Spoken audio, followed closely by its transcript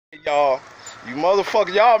Y'all, you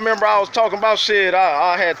motherfucker, y'all remember I was talking about shit.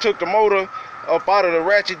 I had took the motor up out of the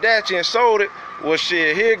RATCHY DATCHY and sold it. Well,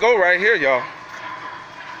 shit, here it go right here, y'all.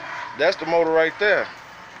 That's the motor right there.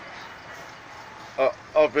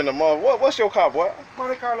 Up in the mother. What's your car, boy?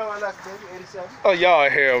 Monte, carlo, ls6, baby, 87. Oh, y'all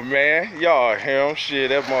hear him, man. Y'all hear him. Shit,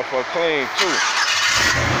 that motherfucker clean too.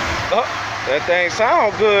 That thing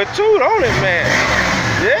sound good too, don't it, man?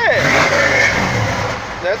 Yeah.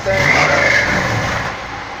 That thing.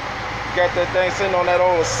 Got that thing sitting on that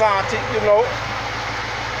old Monte, you know.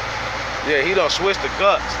 Yeah, he done switched the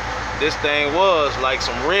guts. This thing was like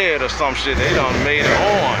some red or some shit. They done made it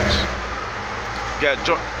orange. Got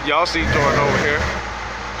y'all see Jordan over here.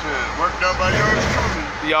 Shit, work done by yours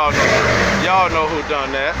truly. Y'all know who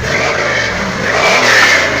done that.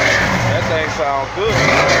 That thing sound good.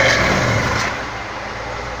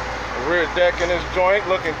 The rear deck in this joint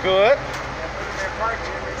looking good.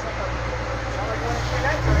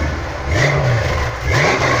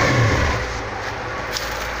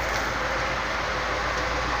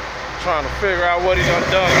 Trying to figure out what he done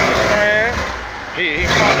with the trans. He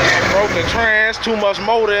probably broke the trans. Too much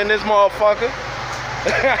motor in this motherfucker.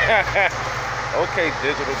 Okay,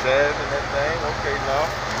 digital dash and that thing. Okay, now.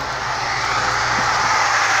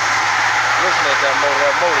 Listen at that motor.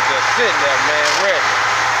 That motor just sitting there, man, ready.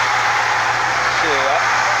 Shit,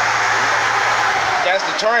 that's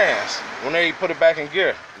the trans. When they put it back in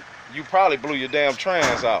gear, you probably blew your damn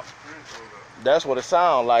trans out. That's what it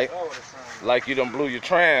sound like. Like you done blew your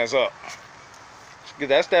trans up.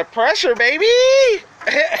 That's that pressure, baby.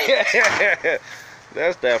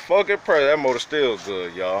 That's that fucking pressure. That motor still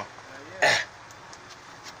good, y'all.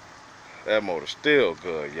 That motor still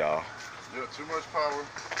good, y'all. Yeah, too much power.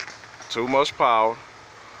 Too much power.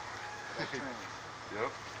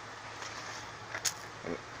 Yep.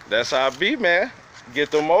 That's how it be, man. Get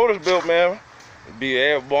the motors built, man. Be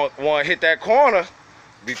able want to hit that corner.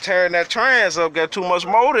 Be tearing that trans up. Got too much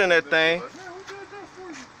motor in that thing.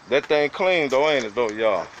 That thing clean though, ain't it though,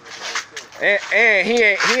 y'all? And he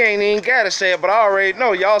ain't even gotta say it, but I already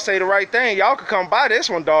know y'all say the right thing. Y'all can come buy this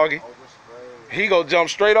one, doggy. He go jump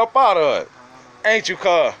straight up out of it. Ain't you,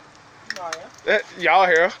 cuz? Y'all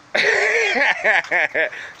hear?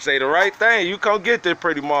 Say the right thing. You come get this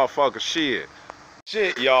pretty motherfucker.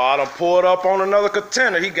 Shit, y'all, I done pulled up on another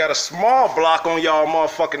contender. He got a small block on y'all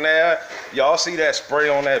motherfucking ass. Y'all see that spray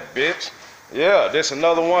on that bitch? Yeah, this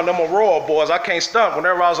another one of them Aurora boys. I can't stunt.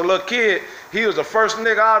 Whenever I was a little kid, he was the first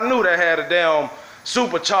nigga I knew that had a damn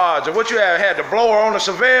supercharger. What you had the blower on the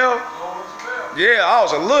Chevelle? Yeah, I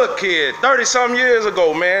was a little kid, 30-something years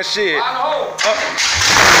ago, man, shit.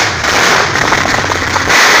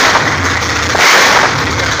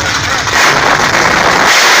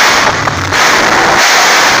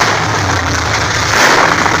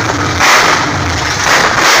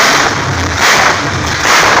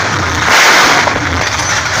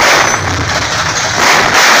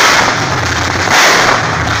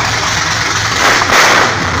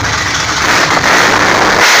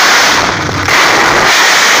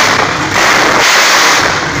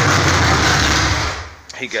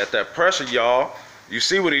 He got that pressure, y'all. You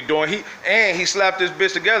see what he doing? He slapped this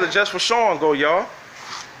bitch together just for showing go, y'all.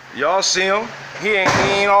 Y'all see him? He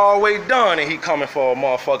ain't all the way done and he coming for a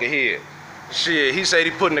motherfucker head. Shit, he said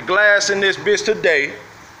he putting the glass in this bitch today.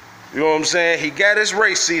 You know what I'm saying? He got his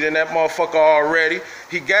race seat in that motherfucker already.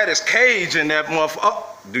 He got his cage in that motherfucker. Oh,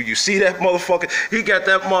 do you see that motherfucker? He got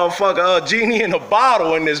that motherfucker genie in a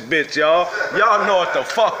bottle in this bitch, y'all. Y'all know what the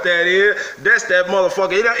fuck that is. That's that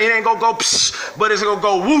motherfucker. It ain't gonna go psh, but it's gonna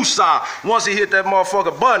go woosah. Once he hit that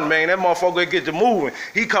motherfucker button, man, that motherfucker get to moving.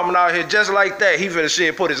 He coming out here just like that. He finna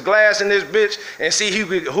shit, put his glass in this bitch and see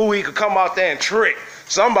who he could come out there and trick.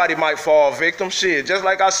 Somebody might fall victim, shit. Just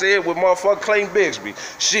like I said with motherfucker Clayton Bixby.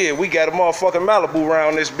 Shit, we got a motherfucking Malibu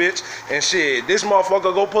around this bitch. And shit, this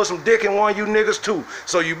motherfucker go put some dick in one of you niggas too.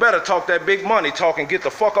 So you better talk that big money talk and get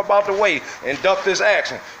the fuck up out the way and duck this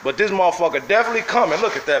action. But this motherfucker definitely coming.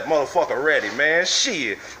 Look at that motherfucker ready, man.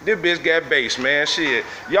 Shit, this bitch got bass, man. Shit,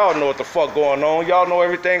 y'all know what the fuck going on. Y'all know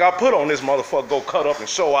everything I put on this motherfucker go cut up and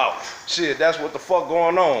show out. Shit, that's what the fuck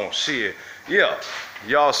going on. Shit, yeah,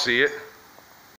 y'all see it.